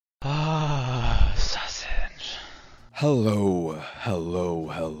Hello,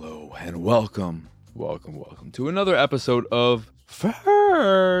 and welcome to another episode of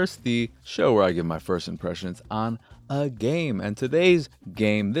First, the show where I give my first impressions on a game. And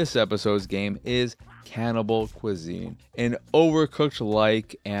this episode's game is Cannibal Cuisine, an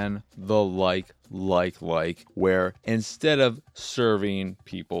Overcooked-like and the like, where instead of serving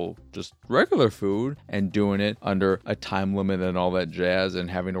people just regular food and doing it under a time limit and all that jazz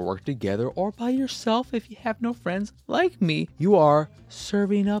and having to work together or by yourself if you have no friends like me, you are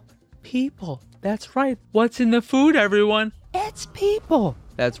serving up people. That's right. What's in the food, everyone? It's people.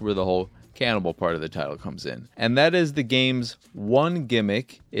 That's where the whole cannibal part of the title comes in. And that is the game's one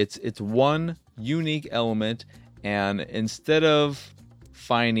gimmick. It's one unique element, and instead of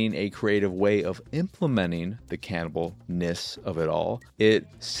finding a creative way of implementing the cannibalness of it all, it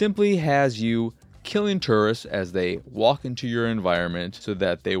simply has you killing tourists as they walk into your environment so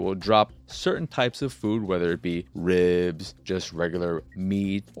that they will drop certain types of food, whether it be ribs, just regular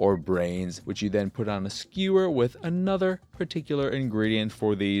meat, or brains, which you then put on a skewer with another particular ingredient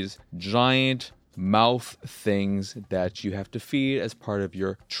for these giant mouth things that you have to feed as part of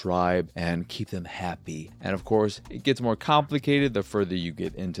your tribe and keep them happy. And of course, it gets more complicated the further you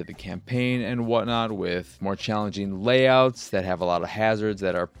get into the campaign and whatnot, with more challenging layouts that have a lot of hazards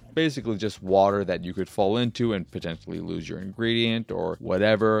that are basically just water that you could fall into and potentially lose your ingredient or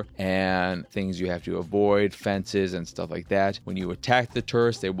whatever, and things you have to avoid, fences and stuff like that. When you attack the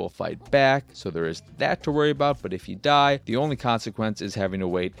tourists, they will fight back, so there is that to worry about. But if you die, the only consequence is having to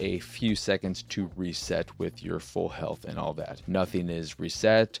wait a few seconds to reset with your full health and all that. Nothing is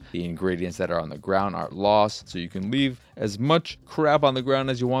reset. The ingredients that are on the ground are lost, so you can leave as much crap on the ground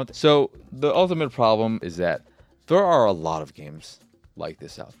as you want. So the ultimate problem is that there are a lot of games like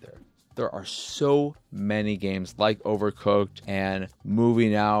this out there. There are so many games like Overcooked and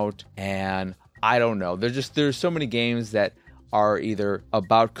Moving Out, and I don't know. There's so many games that are either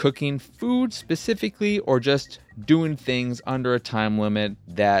about cooking food specifically or just doing things under a time limit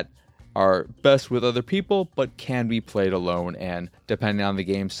that are best with other people but can be played alone. And depending on the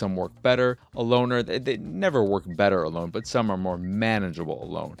game, some work better alone, or they never work better alone, but some are more manageable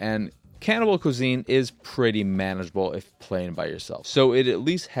alone. And Cannibal Cuisine is pretty manageable if playing by yourself, so it at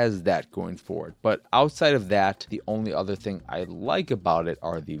least has that going for it. But outside of that, the only other thing I like about it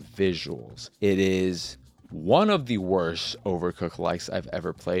are the visuals. It is one of the worst Overcooked-likes I've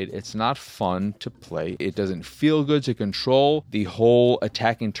ever played. It's not fun to play. It doesn't feel good to control. The whole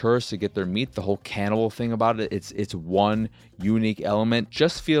attacking tourists to get their meat, the whole cannibal thing about it, it's one unique element.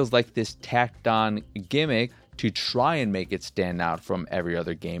 Just feels like this tacked on gimmick to try and make it stand out from every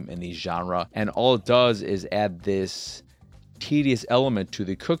other game in the genre. And all it does is add this tedious element to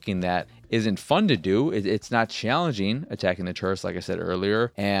the cooking that isn't fun to do. It's not challenging, attacking the tourists, like I said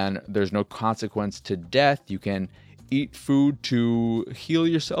earlier, and there's no consequence to death. You can eat food to heal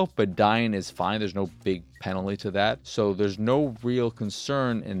yourself, but dying is fine. There's no big penalty to that. So there's no real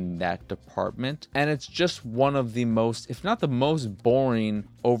concern in that department. And it's just one of the most, if not the most boring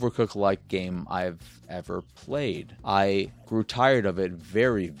Overcooked-like game I've ever played. I grew tired of it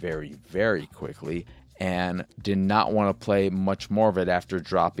very, very, very quickly and did not want to play much more of it after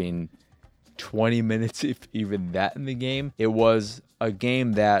dropping 20 minutes, if even that, in the game. It was a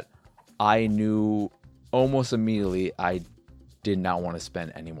game that I knew almost immediately I did not want to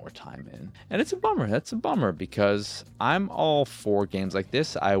spend any more time in. And it's a bummer. That's a bummer, because I'm all for games like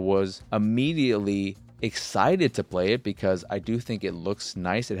this. I was immediately excited to play it because I do think it looks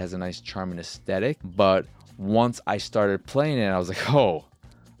nice. It has a nice charming aesthetic. But once I started playing it, I was like, oh.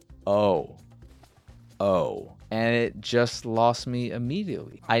 And it just lost me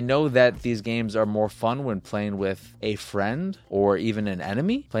immediately. I know that these games are more fun when playing with a friend or even an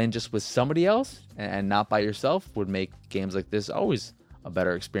enemy. Playing just with somebody else and not by yourself would make games like this always a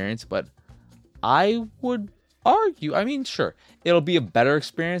better experience. But I would argue, sure, it'll be a better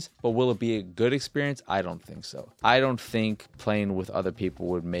experience, but will it be a good experience? I don't think so. I don't think playing with other people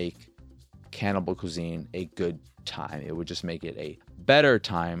would make Cannibal Cuisine a good time. It would just make it a better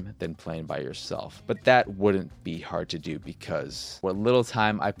time than playing by yourself. But that wouldn't be hard to do, because what little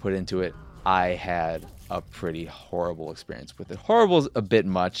time I put into it, I had a pretty horrible experience with it. Horrible is a bit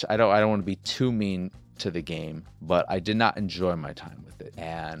much. I don't want to be too mean to the game, but I did not enjoy my time with it.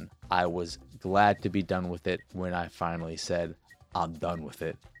 And I was glad to be done with it when I finally said, I'm done with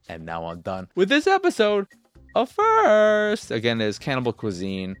it. And now I'm done with this episode of First. Again, it is Cannibal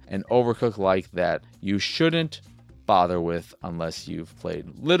Cuisine, an Overcooked-like that you shouldn't bother with unless you've played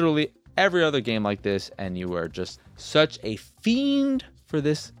literally every other game like this and you are just such a fiend for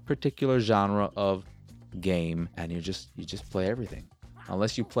this particular genre of game, and you just play everything.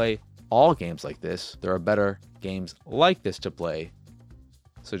 Unless you play all games like this. There are better games like this to play,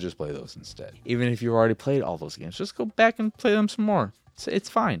 so just play those instead. Even if you've already played all those games, just go back and play them some more. It's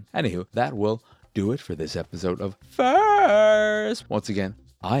fine. Anywho, that will do it for this episode of First. Once again,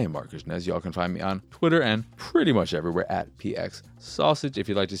 I am Marcus Nez. Y'all can find me on Twitter and pretty much everywhere at PX Sausage. If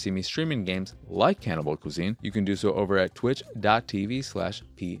you'd like to see me streaming games like Cannibal Cuisine, you can do so over at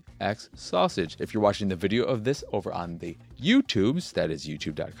twitch.tv/PX Sausage. If you're watching the video of this over on the YouTubes, that is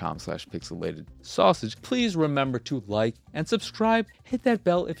youtube.com/pixelated sausage, please remember to like and subscribe. Hit that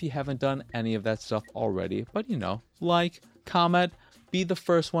bell if you haven't done any of that stuff already. But like, comment, be the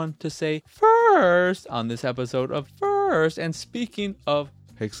first one to say first on this episode of First. And speaking of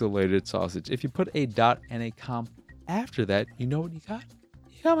Pixelated Sausage, if you put a dot and a comma after that, you know what you got?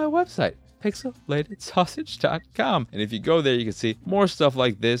 You got my website, pixelatedsausage.com. And if you go there, you can see more stuff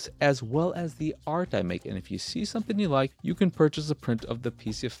like this, as well as the art I make. And if you see something you like, you can purchase a print of the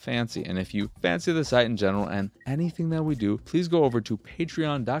piece you fancy. And if you fancy the site in general and anything that we do, please go over to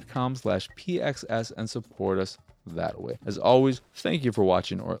patreon.com/pxs and support us that way. As always, thank you for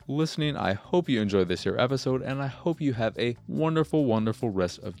watching or listening. I hope you enjoyed this here episode, and I hope you have a wonderful, wonderful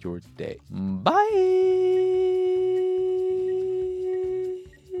rest of your day. Bye!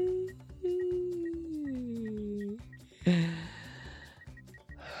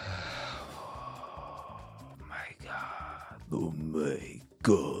 Oh my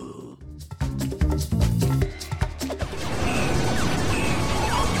God.